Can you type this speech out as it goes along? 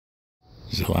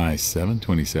July 7,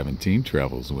 2017,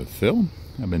 Travels with Phil.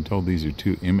 I've been told these are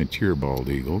two immature bald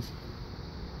eagles.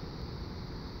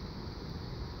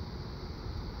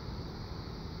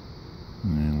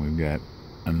 And we've got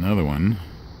another one,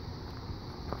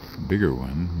 a bigger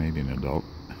one, maybe an adult.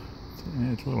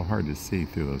 It's a little hard to see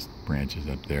through those branches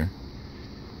up there.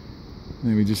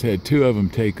 And then we just had two of them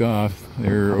take off.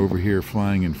 They're over here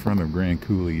flying in front of Grand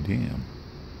Coulee Dam.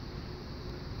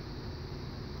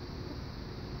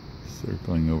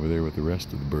 Circling over there with the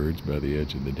rest of the birds by the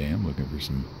edge of the dam, looking for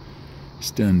some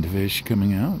stunned fish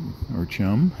coming out, or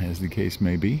chum, as the case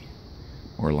may be,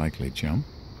 or likely chum.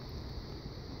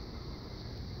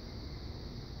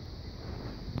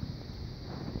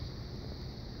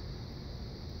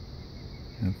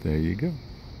 And there you go.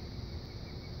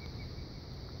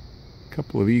 A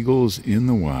couple of eagles in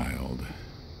the wild.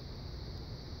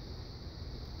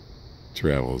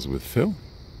 Travels with Phil.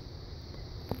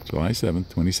 July 7th,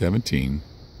 2017.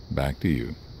 Back to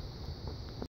you.